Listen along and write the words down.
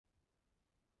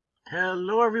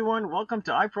Hello everyone, welcome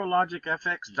to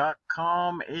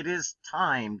iPrologicFX.com. It is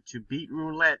time to beat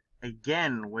roulette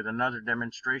again with another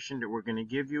demonstration that we're going to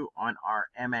give you on our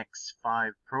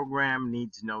MX5 program.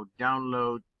 Needs no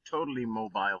download, totally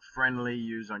mobile friendly,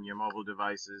 use on your mobile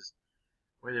devices,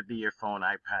 whether it be your phone,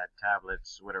 iPad,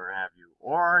 tablets, whatever have you,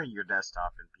 or your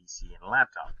desktop and PC and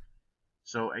laptop.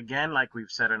 So again, like we've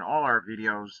said in all our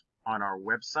videos on our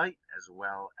website as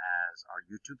well as our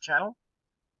YouTube channel,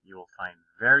 you will find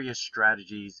various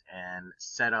strategies and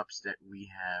setups that we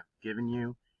have given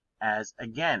you as,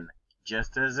 again,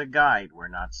 just as a guide. We're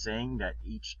not saying that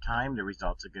each time the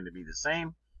results are going to be the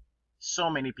same. So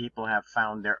many people have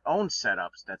found their own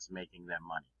setups that's making them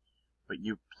money. But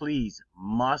you please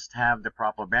must have the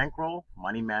proper bankroll,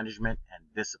 money management, and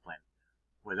discipline.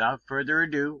 Without further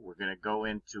ado, we're going to go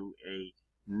into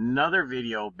another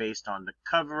video based on the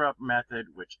cover-up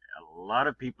method, which a lot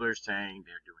of people are saying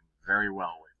they're doing very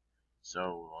well with.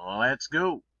 So let's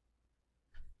go.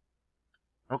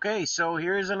 Okay, so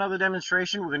here's another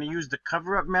demonstration. We're going to use the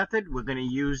cover-up method. We're going to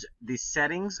use the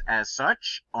settings as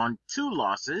such. On 2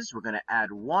 losses, we're going to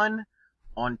add 1.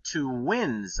 On 2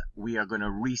 wins, we are going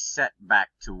to reset back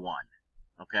to 1.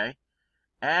 Okay?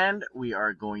 And we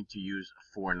are going to use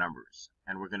 4 numbers.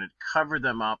 And we're going to cover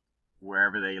them up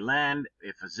wherever they land.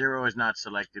 If a 0 is not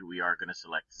selected, we are going to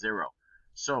select 0.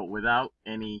 So without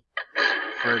any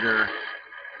further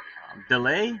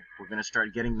delay, we're going to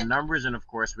start getting the numbers, and of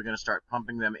course we're going to start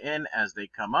pumping them in as they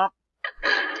come up,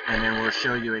 and then we'll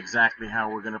show you exactly how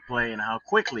we're going to play and how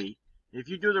quickly, if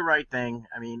you do the right thing.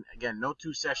 I mean, again, no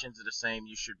 2 sessions are the same.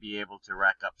 You should be able to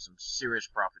rack up some serious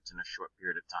profits in a short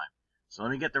period of time. So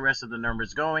let me get the rest of the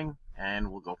numbers going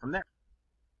and we'll go from there.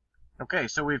 Okay,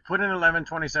 so we've put in 11,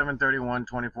 27, 31,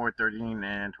 24, 13,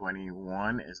 and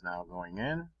 21 is now going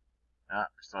in.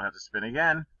 We still have to spin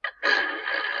again.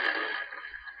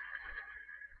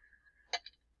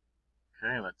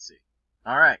 Okay, let's see.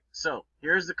 Alright, so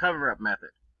here's the cover-up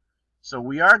method. So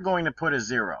we are going to put a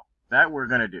 0. That we're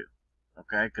going to do.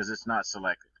 Okay, because it's not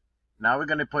selected. Now we're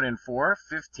going to put in 4,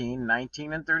 15,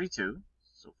 19, and 32.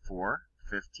 So 4,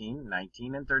 15,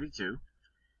 19, and 32.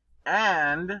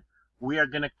 And we are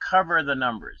going to cover the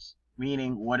numbers,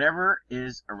 meaning whatever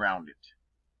is around it.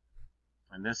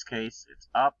 In this case, it's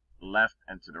up, left,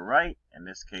 and to the right. In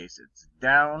this case, it's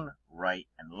down, right,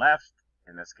 and left.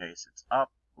 In this case, it's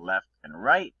up, left, and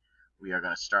right. We are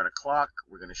going to start a clock.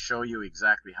 We're going to show you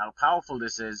exactly how powerful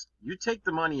this is. You take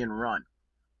the money and run.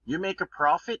 You make a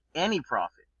profit, any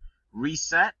profit.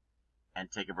 Reset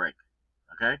and take a break.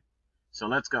 Okay? So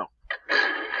let's go.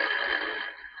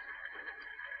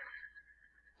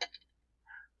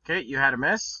 Okay, you had a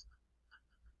miss.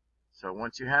 So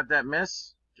once you have that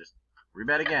miss, just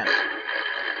rebet again.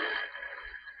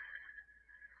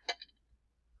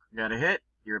 You got a hit.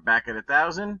 You're back at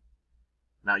 1,000.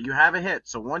 Now you have a hit.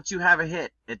 So once you have a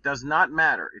hit, it does not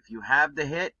matter. If you have the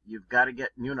hit, you've got to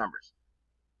get new numbers.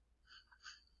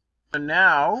 So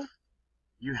now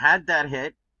you had that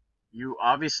hit. You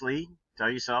obviously tell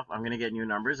yourself, I'm going to get new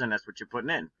numbers, and that's what you're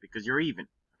putting in because you're even.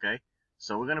 Okay?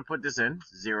 So we're going to put this in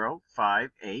 0,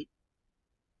 5, 8,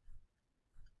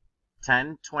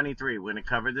 10, 23. We're going to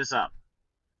cover this up.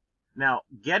 Now,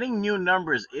 getting new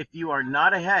numbers, if you are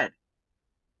not ahead,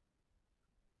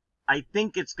 I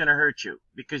think it's going to hurt you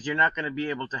because you're not going to be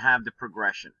able to have the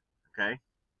progression. Okay?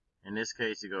 In this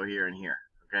case, you go here and here.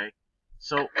 Okay?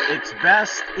 So it's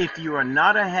best if you are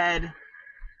not ahead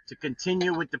to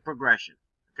continue with the progression.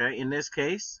 Okay? In this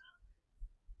case,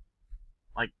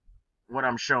 like what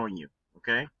I'm showing you.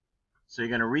 Okay? So you're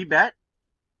going to rebet.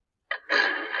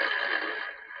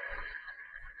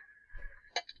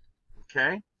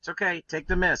 Okay? It's okay. Take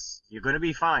the miss. You're going to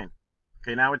be fine.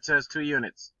 Okay, now it says 2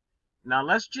 units. Now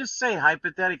let's just say,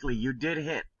 hypothetically, you did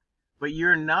hit, but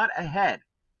you're not ahead.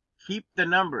 Keep the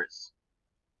numbers.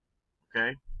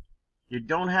 Okay? You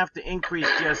don't have to increase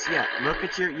just yet. Look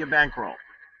at your bankroll.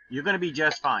 You're going to be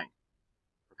just fine.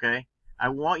 Okay? I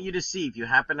want you to see if you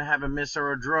happen to have a miss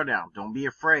or a drawdown. Don't be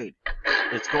afraid.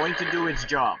 It's going to do its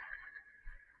job.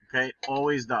 Okay? It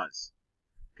always does.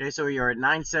 Okay, so you're at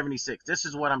 976. This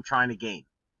is what I'm trying to gain.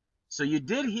 So you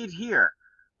did hit here,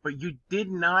 but you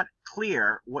did not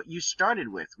clear what you started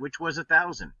with, which was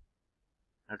 1,000.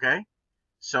 Okay?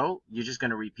 So you're just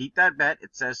going to repeat that bet.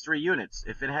 It says 3 units.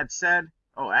 If it had said,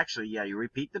 oh, actually, yeah, you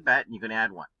repeat the bet and you're going to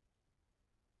add 1.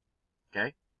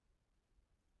 Okay?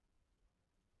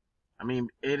 I mean,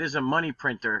 it is a money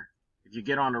printer if you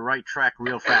get on the right track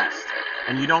real fast.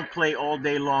 And you don't play all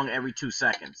day long every 2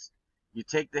 seconds. You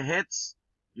take the hits,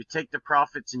 you take the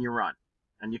profits, and you run.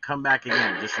 And you come back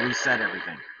again. Just reset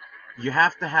everything. You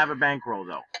have to have a bankroll,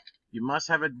 though. You must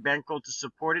have a bankroll to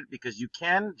support it, because you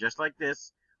can, just like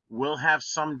this, will have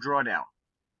some drawdown.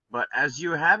 But as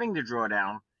you're having the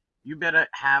drawdown, you better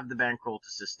have the bankroll to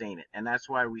sustain it. And that's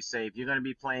why we say if you're going to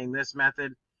be playing this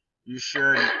method, you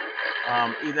should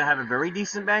either have a very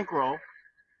decent bankroll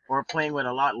or playing with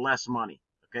a lot less money.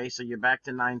 Okay, so you're back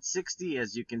to 960,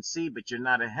 as you can see, but you're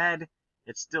not ahead.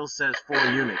 It still says 4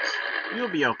 units. You'll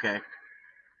be okay.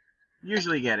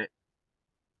 Usually get it.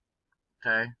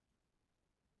 Okay.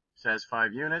 Says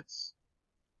 5 units.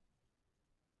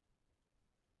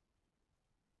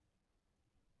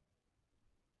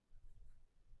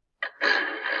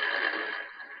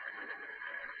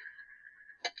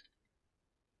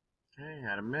 Okay,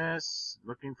 had a miss.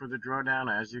 Looking for the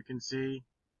drawdown, as you can see.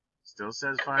 Still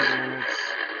says 5 units.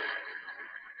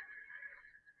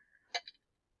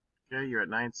 Okay, you're at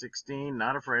 916,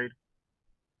 not afraid.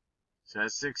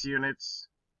 Says 6 units.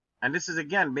 And this is,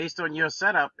 again, based on your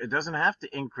setup. It doesn't have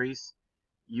to increase.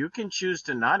 You can choose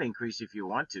to not increase if you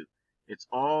want to. It's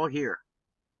all here.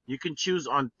 You can choose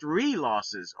on 3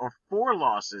 losses or 4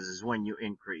 losses is when you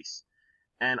increase.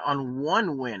 And on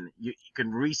 1 win, you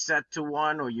can reset to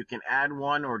 1, or you can add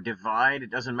 1 or divide.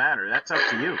 It doesn't matter. That's up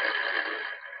to you.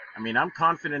 I mean, I'm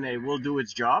confident it will do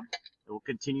its job. It will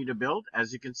continue to build.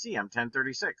 As you can see, I'm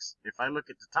 1036. If I look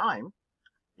at the time,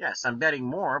 yes, I'm betting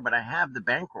more, but I have the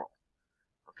bankroll.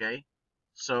 Okay?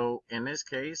 So, in this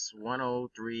case,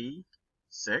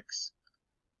 1036.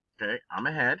 Okay, I'm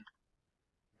ahead.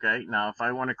 Okay, now if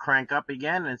I want to crank up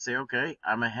again and say, okay,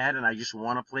 I'm ahead and I just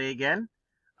want to play again,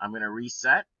 I'm going to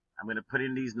reset. I'm going to put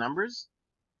in these numbers.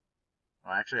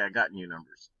 Well, actually, I got new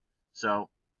numbers. So,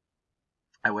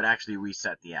 I would actually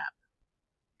reset the app.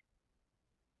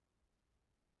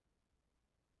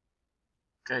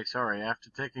 Okay, sorry, after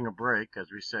taking a break,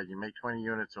 as we said, you make 20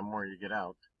 units or more, you get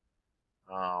out.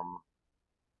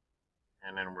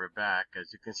 And then we're back.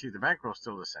 As you can see, the bankroll is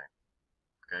still the same.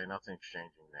 Okay, nothing's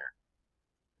changing there.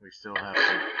 We still have to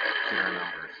get our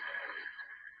numbers.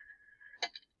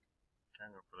 Okay, I'm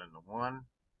going to put in the 1.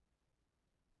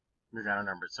 We got our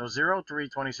numbers. So 0, 3,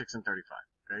 26, and 35.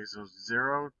 Okay, so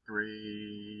 0,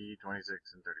 3,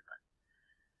 26, and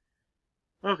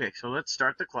 35. Okay, so let's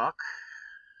start the clock.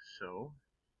 So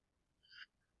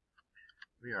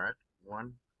we are at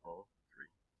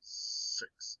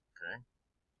 1036. Okay.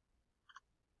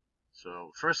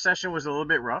 So first session was a little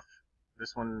bit rough.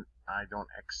 This one I don't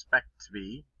expect to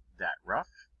be that rough.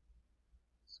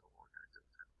 So what we're going to do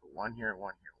is put 1 here,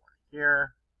 1 here, 1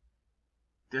 here.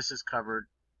 This is covered.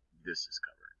 This is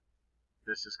covered.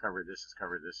 This is covered. This is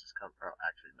covered. This is covered. Oh,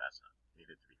 actually, that's not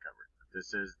needed to be covered. But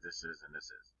this is, and this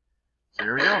is. So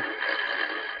here we go.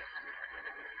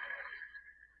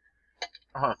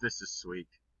 Oh, this is sweet.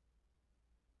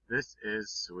 This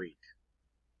is sweet.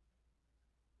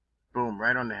 Boom,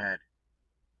 right on the head.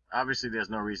 Obviously, there's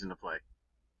no reason to play.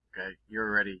 Okay, you're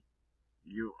ready.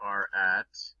 You are at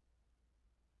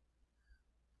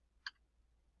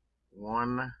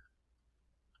 1.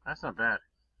 That's not bad.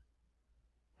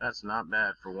 That's not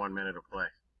bad for 1 minute of play.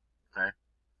 Okay,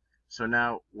 so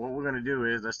now what we're going to do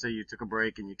is, let's say you took a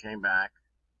break and you came back,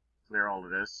 clear all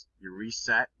of this, you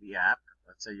reset the app.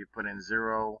 Let's say you put in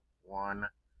 0, 1,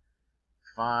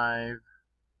 5,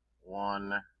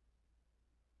 1,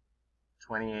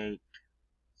 28,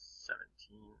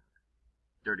 17,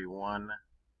 31.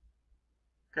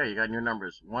 Okay, you got your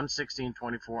numbers 1, 16,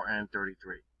 24, and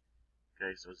 33.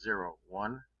 Okay, so 0,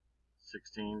 1,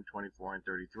 16, 24, and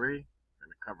 33. I'm going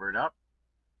to cover it up.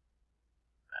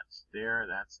 That's there,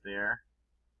 that's there.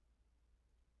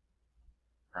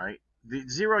 Right? The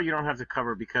 0 you don't have to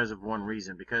cover because of one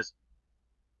reason. Because,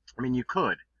 I mean, you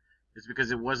could. It's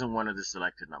because it wasn't one of the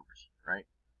selected numbers, right?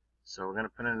 So we're going to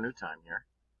put in a new time here.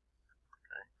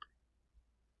 Okay,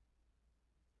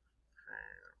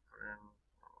 put in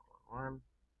 1,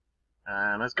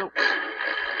 and let's go.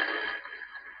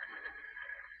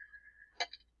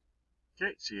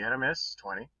 Okay, so you had a miss,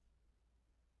 20.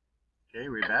 Okay,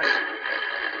 read back.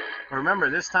 But remember,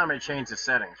 this time I changed the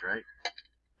settings, right?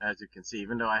 As you can see,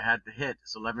 even though I had the hit,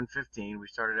 it's 11:15. We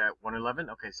started at 1:11.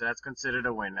 Okay, so that's considered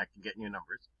a win. I can get new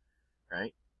numbers,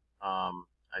 right?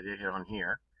 I did hit on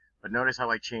here. But notice how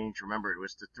I changed. Remember, it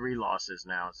was to 3 losses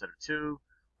now instead of 2,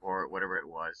 or whatever it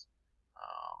was.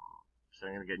 So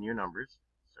I'm going to get new numbers.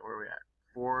 So where are we at?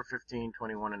 4, 15,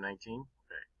 21, and 19.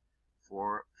 Okay.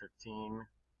 4, 15,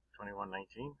 21, 19.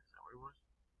 Is that what it was?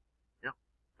 Yep.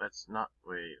 That's not.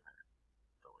 Wait a minute.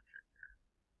 Double check here.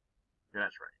 Yeah,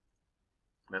 that's right.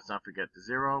 Let's not forget the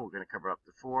 0. We're going to cover up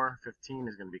the 4. 15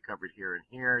 is going to be covered here and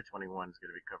here. 21 is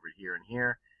going to be covered here and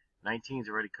here. 19 is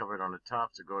already covered on the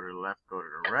top, so go to the left, go to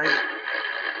the right.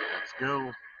 Let's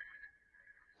go.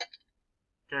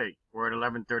 Okay, we're at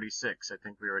 1136. I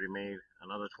think we already made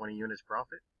another 20 units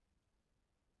profit.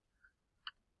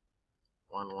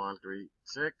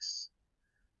 1136.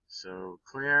 So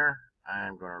clear.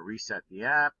 I'm going to reset the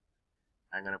app.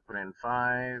 I'm going to put in 5.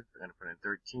 I'm going to put in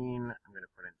 13. I'm going to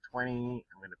put in 20.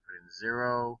 I'm going to put in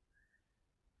 0.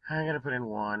 I'm going to put in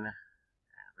 1. I'm going to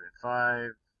put in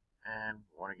 5. And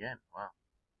 1 again. Wow.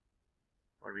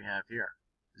 What do we have here?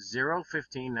 0,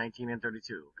 15, 19, and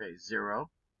 32. Okay, 0,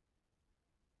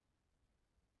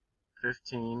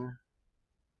 15,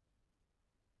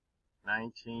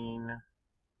 19, and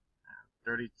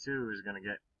 32 is going to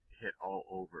get hit all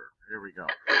over. Here we go.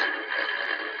 I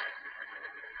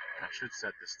should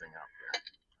set this thing up here.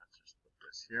 Let's just put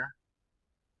this here.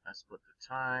 Let's put the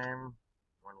time,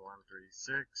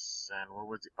 1136, and what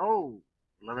was it? Oh,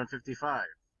 1155.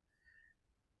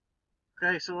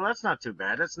 Okay, so that's not too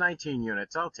bad. That's 19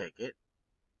 units. I'll take it.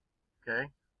 Okay.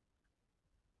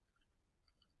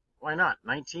 Why not?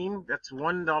 19? That's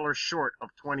 $1 short of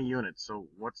 20 units. So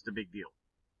what's the big deal?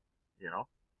 You know?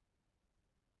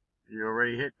 You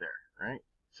already hit there, right?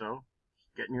 So,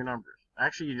 get new numbers.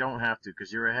 Actually, you don't have to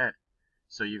because you're ahead.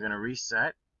 So you're going to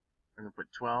reset. We're going to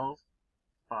put 12,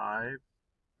 5,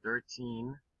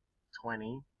 13,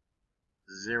 20,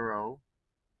 0,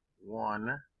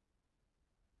 1,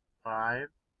 5.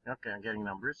 Okay, I'm getting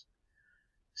numbers.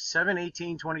 7,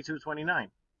 18, 22,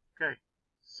 29. Okay.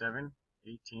 7,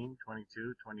 18,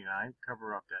 22, 29.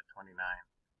 Cover up that 29.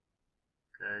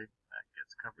 Okay, that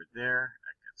gets covered there.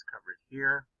 That gets covered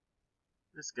here.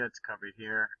 This gets covered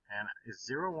here. And is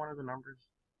 0 one of the numbers?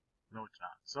 No, it's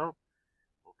not. So,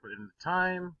 we'll put in the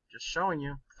time. Just showing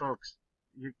you, folks,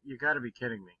 you got to be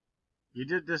kidding me. You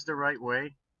did this the right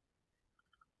way.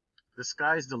 The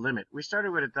sky's the limit. We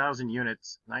started with 1,000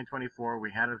 units, 924.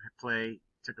 We had to play.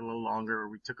 Took a little longer.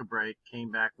 We took a break.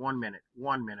 Came back 1 minute.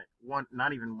 1 minute.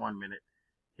 Not even 1 minute.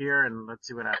 Here, and let's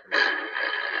see what happens.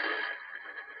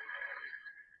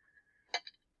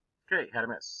 Okay, had a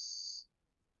miss.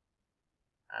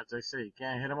 As I say, you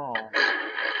can't hit them all.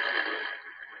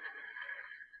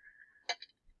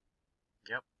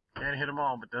 Yep, can't hit them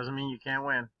all, but doesn't mean you can't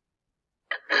win.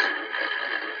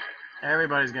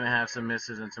 Everybody's going to have some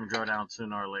misses and some drawdowns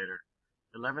sooner or later.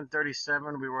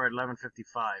 1137, we were at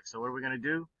 1155. So what are we going to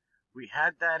do? We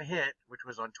had that hit, which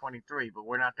was on 23, but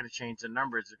we're not going to change the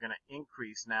numbers. They're going to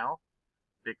increase now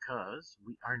because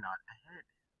we are not ahead.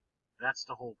 That's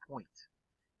the whole point.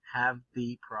 Have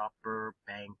the proper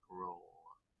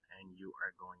bankroll, and you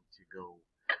are going to go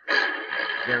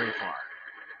very far.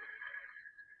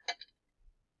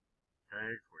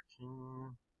 Okay,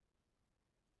 14.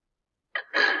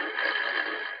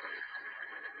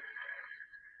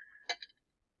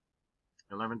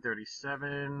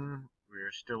 $11.37.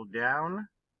 We're still down.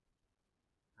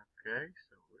 Okay,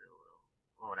 so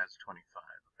we'll. Oh, that's 25.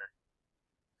 Okay,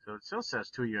 so it still says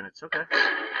 2 units. Okay.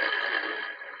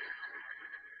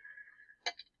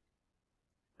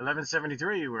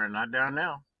 11.73. We're not down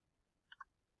now.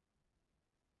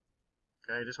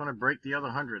 Okay, I just want to break the other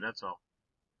 100. That's all.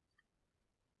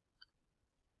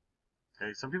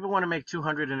 Okay, some people want to make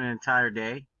 200 in an entire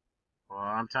day. Well,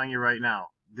 I'm telling you right now,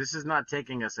 this is not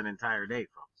taking us an entire day,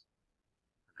 folks.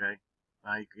 Okay?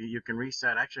 You can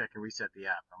reset. Actually, I can reset the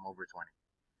app. I'm over 20.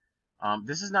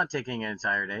 This is not taking an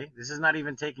entire day. This is not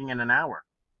even taking in an hour.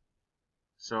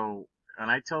 So,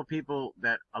 and I tell people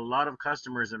that a lot of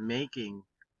customers are making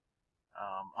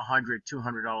 $100,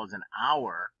 $200 an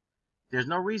hour. There's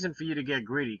no reason for you to get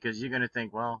greedy because you're going to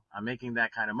think, well, I'm making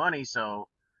that kind of money, so,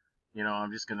 you know,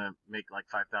 I'm just going to make like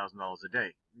 $5,000 a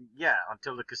day. Yeah,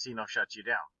 until the casino shuts you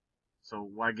down. So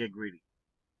why get greedy?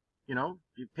 You know,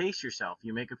 you pace yourself.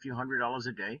 You make a few $100s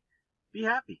a day. Be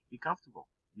happy. Be comfortable.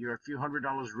 You're a few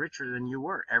 $100s richer than you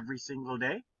were every single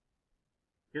day.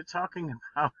 You're talking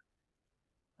about,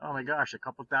 oh my gosh, a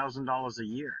couple $1,000s a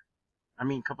year. I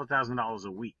mean, a couple $1,000s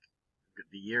a week.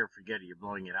 The year, forget it. You're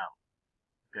blowing it out.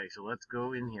 Okay, so let's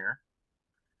go in here.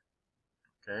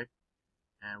 Okay,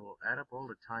 and we'll add up all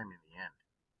the time in the end.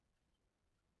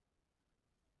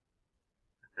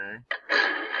 Okay.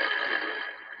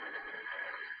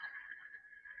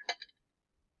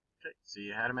 Okay, so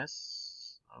you had a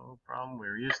miss. No problem.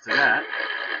 We're used to that.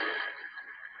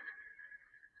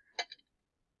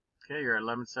 Okay, you're at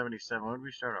 1177. What did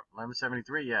we start off?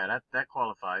 1173. Yeah, that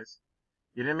qualifies.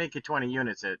 You didn't make it 20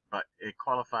 units, but it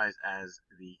qualifies as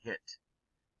the hit.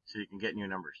 So you can get new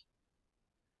numbers.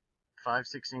 5,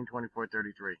 16, 24,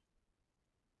 33. Okay.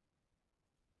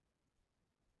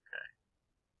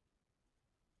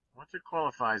 Once it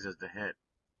qualifies as the hit,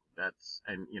 that's,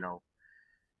 and you know,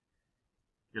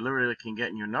 you literally can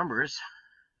get new numbers.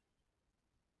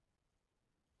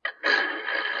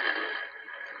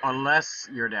 unless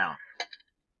you're down.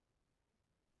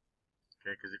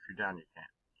 Okay, because if you're down, you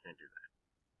can't do that.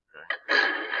 Okay.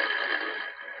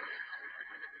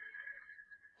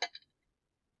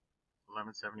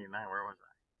 1179. Where was I?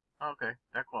 Oh, okay,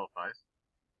 that qualifies.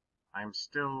 I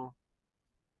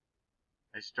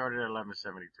started at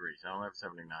 1173, so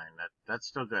 1179. That's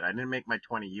still good. I didn't make my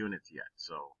 20 units yet,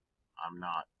 so I'm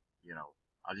not,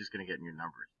 I'm just gonna get new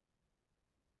numbers.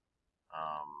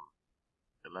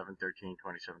 11, 13,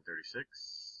 27,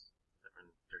 36. 11,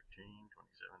 13,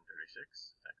 27, 36.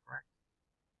 Is that correct?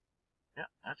 Yeah,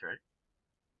 that's right.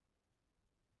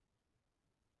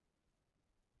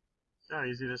 See how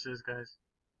easy this is, guys?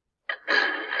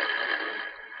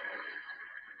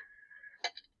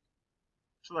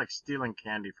 It's like stealing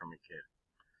candy from a kid.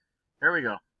 There we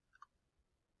go.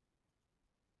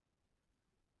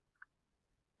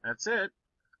 That's it.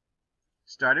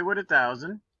 Started with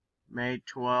 1,000, made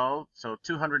 12, so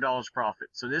 $200 profit.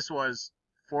 So this was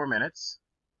 4 minutes.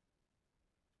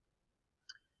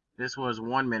 This was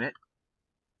 1 minute.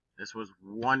 This was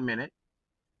 1 minute.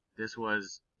 This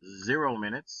was 0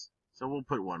 minutes. So we'll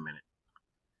put 1 minute.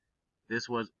 This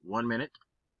was 1 minute.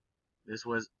 This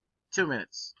was 2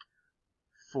 minutes.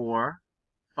 4,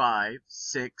 5,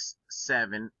 6,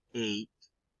 7, 8,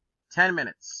 10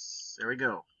 minutes. There we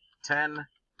go. 10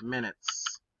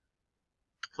 minutes.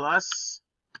 Plus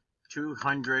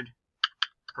 200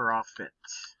 profit.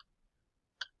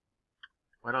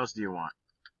 What else do you want?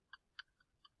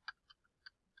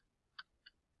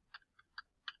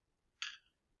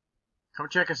 Come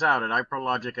check us out at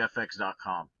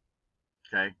iprologicfx.com.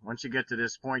 Okay, once you get to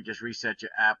this point, just reset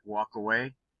your app, walk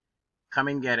away, come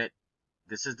and get it.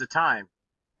 This is the time,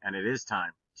 and it is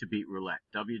time to beat roulette.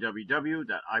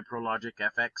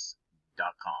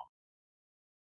 www.iprologicfx.com.